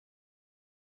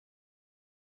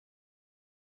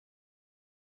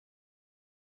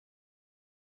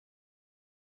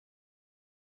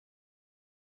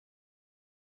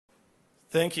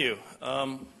Thank you.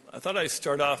 I thought I'd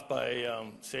start off by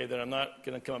saying that I'm not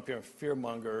going to come up here and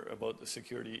fearmonger about the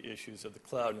security issues of the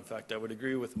cloud. In fact, I would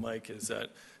agree with Mike is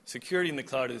that security in the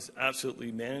cloud is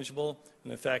absolutely manageable.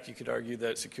 And in fact, you could argue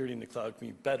that security in the cloud can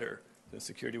be better than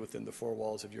security within the four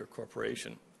walls of your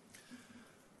corporation.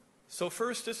 So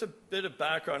first, just a bit of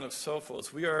background of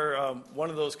Sophos. We are one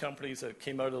of those companies that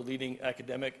came out of the leading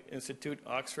academic institute,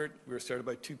 Oxford. We were started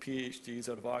by two PhDs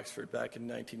out of Oxford back in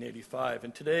 1985.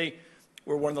 And today,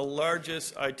 we're one of the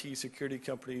largest IT security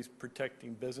companies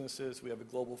protecting businesses. We have a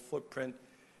global footprint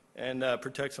and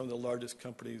protect some of the largest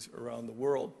companies around the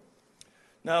world.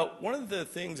 Now, one of the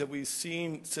things that we've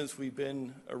seen since we've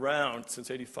been around,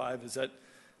 since '85, is that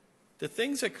the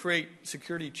things that create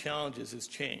security challenges is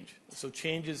change. So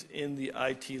changes in the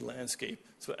IT landscape.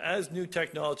 So as new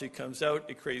technology comes out,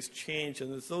 it creates change,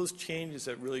 and it's those changes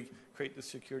that really create the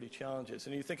security challenges.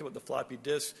 And you think about the floppy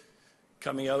disk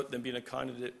coming out, then being a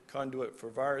conduit for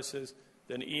viruses,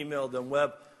 then email, then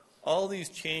web. All these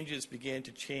changes began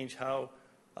to change how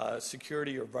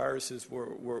security or viruses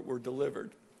were delivered.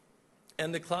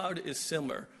 And the cloud is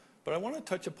similar. But I want to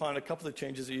touch upon a couple of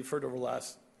changes that you've heard over the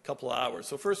last couple of hours.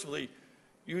 So first of all,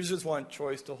 users want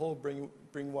choice to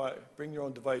bring your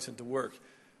own device into work.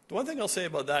 The one thing I'll say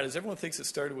about that is everyone thinks it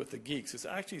started with the geeks. It's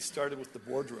actually started with the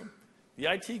boardroom. The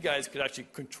IT guys could actually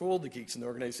control the geeks in the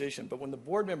organization, but when the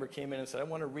board member came in and said, I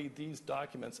want to read these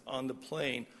documents on the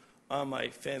plane on my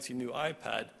fancy new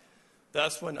iPad,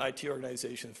 that's when IT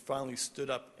organizations finally stood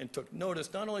up and took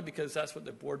notice, not only because that's what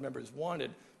the board members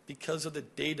wanted, because of the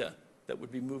data that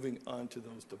would be moving onto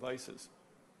those devices.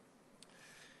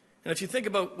 And if you think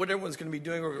about what everyone's going to be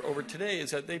doing over today is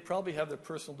that they probably have their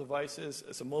personal devices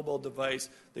as a mobile device.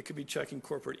 They could be checking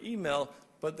corporate email,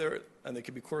 and they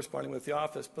could be corresponding with the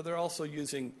office, but they're also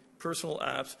using personal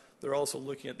apps. They're also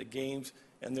looking at the games,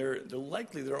 and they're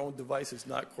likely their own devices,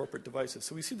 not corporate devices.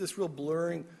 So we see this real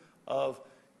blurring of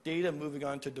data moving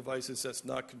onto devices that's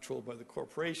not controlled by the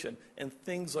corporation. And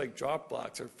things like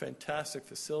Dropbox are fantastic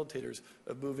facilitators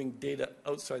of moving data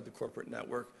outside the corporate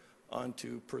network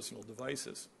onto personal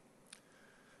devices.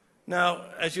 Now,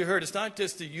 as you heard, it's not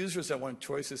just the users that want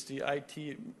choice, it's the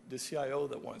IT, the CIO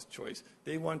that wants choice.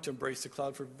 They want to embrace the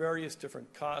cloud for various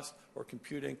different cost or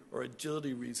computing or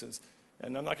agility reasons.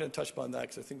 And I'm not going to touch upon that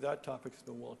because I think that topic has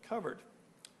been well covered.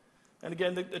 And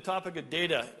again, the topic of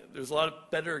data, there's a lot of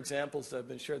better examples that have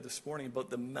been shared this morning about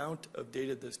the amount of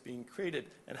data that's being created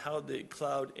and how the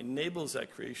cloud enables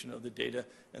that creation of the data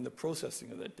and the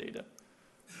processing of that data.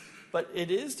 But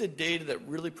it is the data that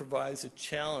really provides a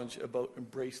challenge about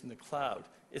embracing the cloud.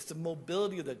 It's the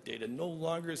mobility of that data. No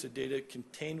longer is the data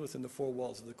contained within the four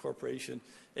walls of the corporation.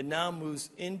 It now moves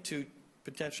into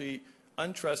potentially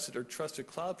untrusted or trusted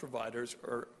cloud providers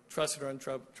or trusted or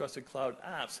untrusted cloud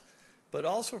apps. But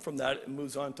also from that, it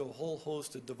moves on to a whole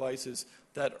host of devices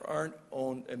that aren't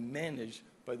owned and managed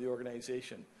by the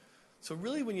organization. So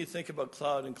really when you think about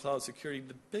cloud and cloud security,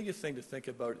 the biggest thing to think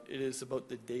about it is about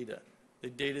the data. The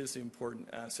data is the important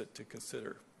asset to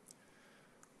consider.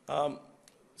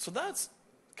 So that's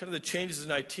kind of the changes in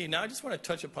IT. Now I just want to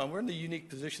touch upon, we're in the unique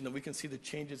position that we can see the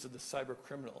changes of the cyber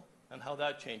criminal and how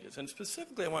that changes. And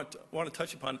specifically I want to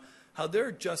touch upon how they're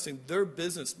adjusting their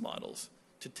business models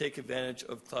to take advantage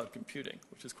of cloud computing,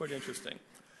 which is quite interesting.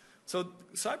 So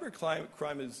cyber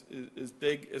crime is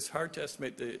big. It's hard to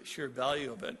estimate the sheer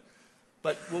value of it.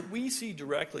 But what we see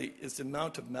directly is the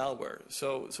amount of malware.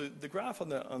 So the graph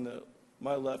on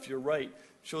my left, your right,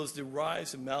 shows the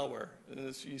rise in malware.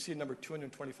 And you see number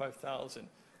 225,000.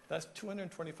 That's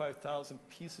 225,000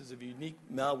 pieces of unique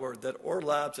malware that our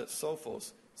labs at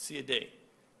Sophos see a day.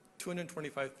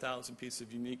 225,000 pieces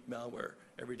of unique malware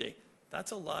every day.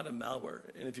 That's a lot of malware.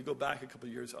 And if you go back a couple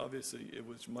of years, obviously it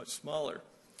was much smaller.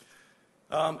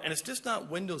 And it's just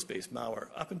not Windows-based malware.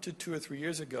 Up until 2 or 3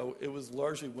 years ago, it was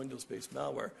largely Windows-based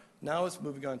malware. Now it's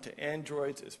moving on to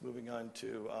Androids. It's moving on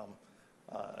to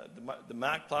the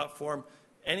Mac platform.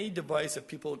 Any device that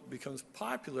becomes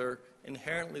popular,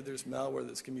 inherently there's malware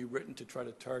that's going to be written to try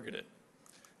to target it.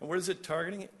 And what is it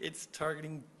targeting? It's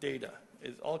targeting data.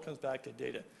 It all comes back to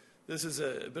data. This is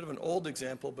a bit of an old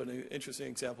example, but an interesting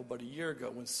example. About a year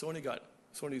ago, when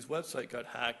Sony's website got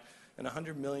hacked, and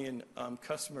 100 million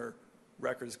customer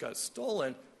records got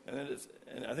stolen, and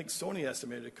I think Sony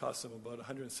estimated it cost them about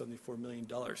 $174 million.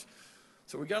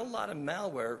 So we got a lot of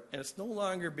malware, and it's no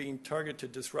longer being targeted to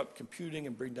disrupt computing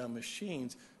and bring down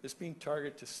machines. It's being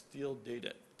targeted to steal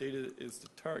data. Data is the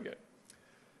target.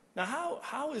 Now,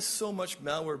 how is so much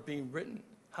malware being written?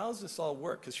 How does this all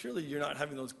work? Because surely you're not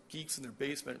having those geeks in their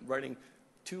basement writing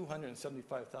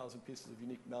 275,000 pieces of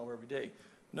unique malware every day.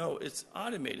 No, it's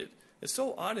automated. It's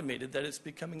so automated that it's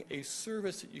becoming a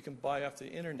service that you can buy off the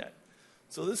internet.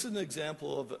 So this is an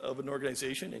example of an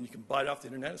organization, and you can buy it off the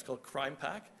internet. It's called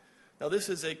CrimePack. Now this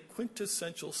is a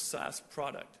quintessential SaaS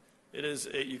product.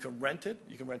 You can rent it.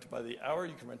 You can rent it by the hour.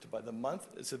 You can rent it by the month.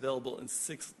 It's available in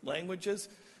 6 languages.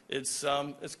 It's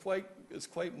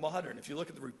quite modern. If you look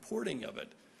at the reporting of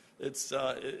it,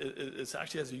 it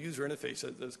actually has a user interface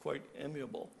that's quite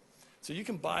amiable. So you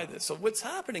can buy this. So what's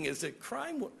happening is that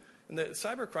in the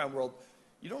cybercrime world,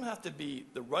 you don't have to be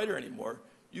the writer anymore.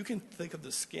 You can think of the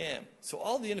scam. So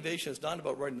all the innovation is not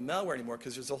about writing the malware anymore,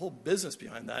 because there's a whole business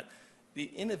behind that. The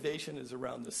innovation is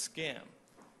around the scam.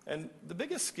 And the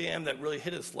biggest scam that really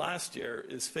hit us last year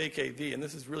is fake AV, and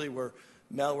this is really where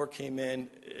malware came in,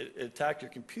 it attacked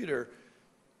your computer.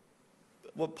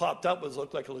 What popped up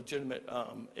looked like a legitimate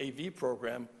AV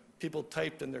program. People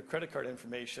typed in their credit card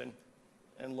information,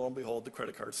 and lo and behold, the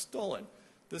credit card's stolen.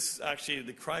 This actually,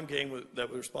 the crime gang that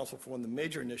was responsible for one of the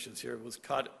major initiatives here was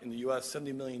caught in the U.S.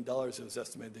 $70 million it was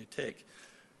estimated they'd take.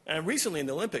 And recently in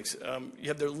the Olympics, you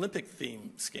have the Olympic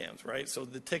theme scams, right? So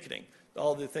the ticketing,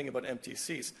 all the thing about empty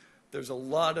seats. There's a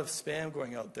lot of spam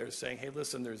going out there saying, hey,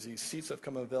 listen, there's these seats that have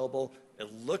come available.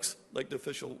 It looks like the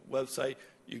official website.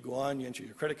 You go on, you enter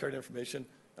your credit card information,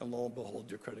 and lo and behold,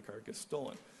 your credit card gets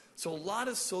stolen. So a lot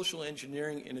of social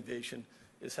engineering innovation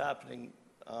is happening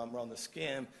around the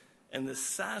scam, and the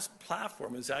SaaS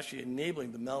platform is actually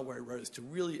enabling the malware writers to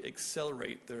really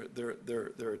accelerate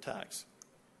their attacks.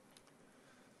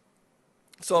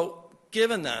 So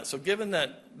given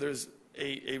that there's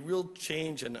a real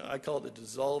change, and I call it the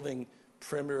dissolving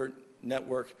perimeter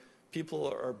network,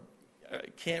 people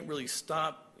can't really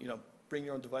stop, bring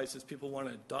your own devices. People want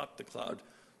to adopt the cloud.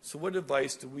 So what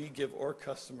advice do we give our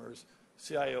customers,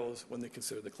 CIOs, when they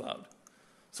consider the cloud?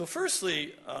 So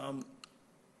firstly, and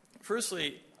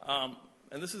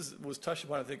this was touched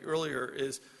upon, I think, earlier,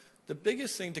 is the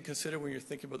biggest thing to consider when you're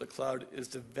thinking about the cloud is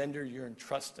the vendor you're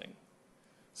entrusting.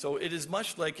 So it is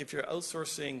much like if you're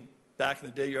outsourcing, back in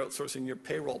the day, you're outsourcing your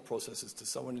payroll processes to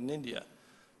someone in India.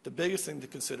 The biggest thing to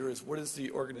consider is what is the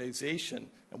organization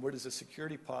and what is the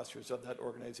security postures of that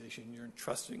organization you're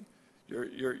entrusting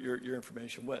your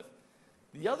information with.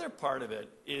 The other part of it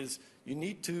is you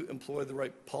need to employ the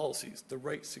right policies, the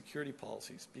right security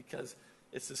policies, because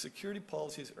it's the security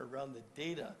policies around the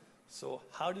data. So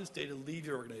how does data leave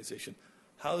your organization?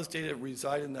 How does data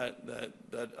reside in that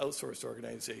outsourced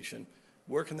organization?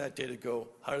 Where can that data go?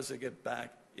 How does it get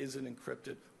back? Is it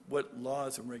encrypted? What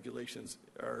laws and regulations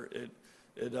are it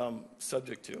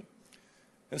subject to?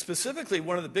 And specifically,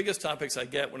 one of the biggest topics I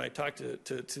get when I talk to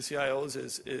CIOs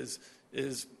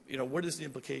is what is the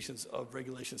implications of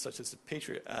regulations such as the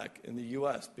Patriot Act in the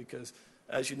U.S.? Because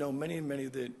as you know, many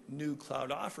of the new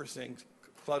cloud offerings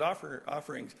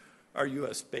are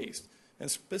U.S. based. And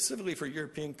specifically for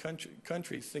European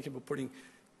countries thinking about putting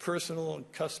personal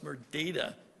and customer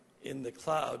data in the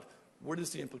cloud, what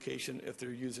is the implication if they're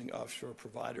using offshore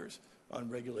providers on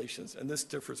regulations? And this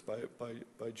differs by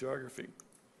geography.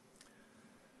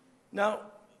 Now,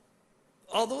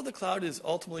 although the cloud is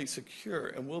ultimately secure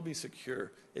and will be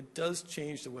secure, it does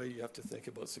change the way you have to think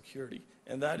about security.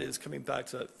 And that is coming back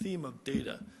to that theme of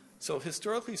data. So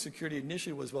historically, security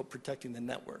initially was about protecting the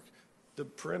network, the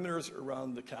perimeters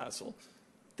around the castle.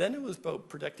 Then it was about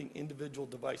protecting individual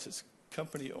devices,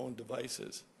 company-owned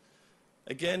devices.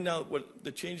 Again, now what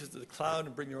the changes to the cloud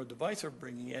and bring your own device are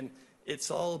bringing in, it's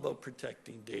all about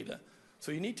protecting data.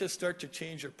 So you need to start to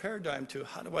change your paradigm to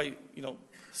how do I,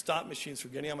 stop machines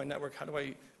from getting on my network? How do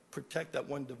I protect that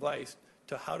one device?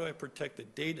 To how do I protect the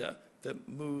data that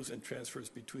moves and transfers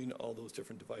between all those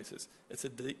different devices? It's a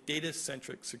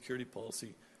data-centric security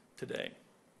policy today.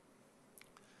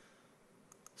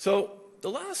 So the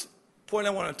last point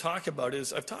I want to talk about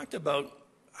is I've talked about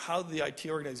how the IT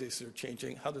organizations are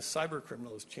changing, how the cyber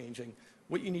criminal is changing,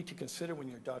 what you need to consider when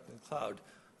you're adopting the cloud.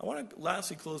 I want to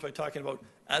lastly close by talking about,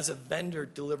 as a vendor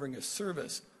delivering a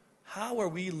service, how are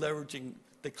we leveraging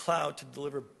the cloud to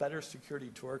deliver better security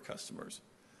to our customers?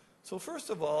 So first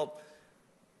of all,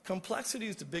 complexity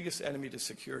is the biggest enemy to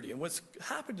security. And what's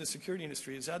happened in the security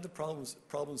industry is as the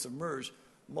problems emerge,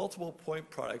 multiple point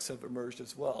products have emerged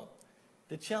as well.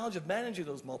 The challenge of managing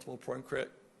those multiple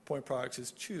point products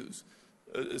is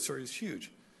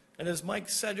huge. And as Mike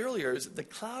said earlier, the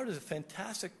cloud is a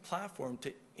fantastic platform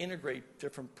to integrate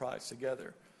different products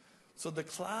together. So the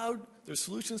cloud, there's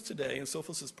solutions today, and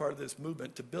Sophos is part of this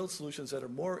movement to build solutions that are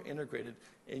more integrated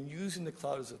and using the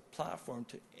cloud as a platform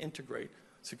to integrate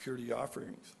security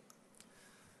offerings.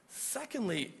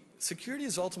 Secondly, security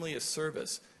is ultimately a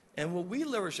service. And what we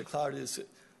leverage the cloud is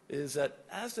that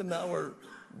as the malware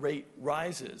rate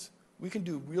rises, we can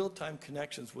do real-time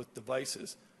connections with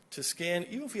devices to scan,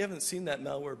 even if we haven't seen that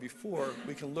malware before,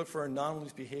 we can look for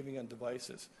anomalies behaving on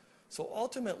devices. So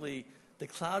ultimately, the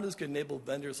cloud is going to enable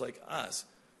vendors like us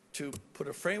to put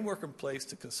a framework in place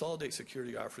to consolidate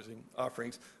security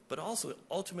offerings, but also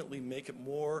ultimately make it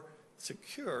more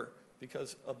secure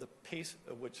because of the pace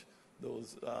at which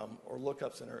those or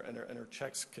lookups and our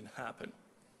checks can happen.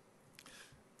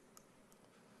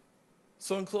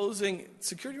 So in closing,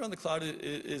 security around the cloud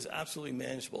is absolutely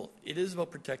manageable. It is about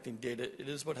protecting data. It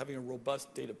is about having a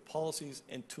robust data policies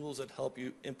and tools that help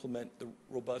you implement the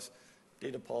robust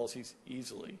data policies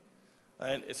easily.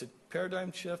 And it's a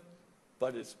paradigm shift,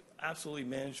 but it's absolutely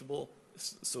manageable.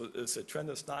 So it's a trend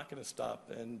that's not going to stop.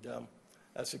 And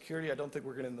as security, I don't think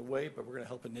we're going to in the way, but we're going to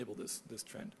help enable this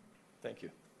trend. Thank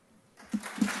you.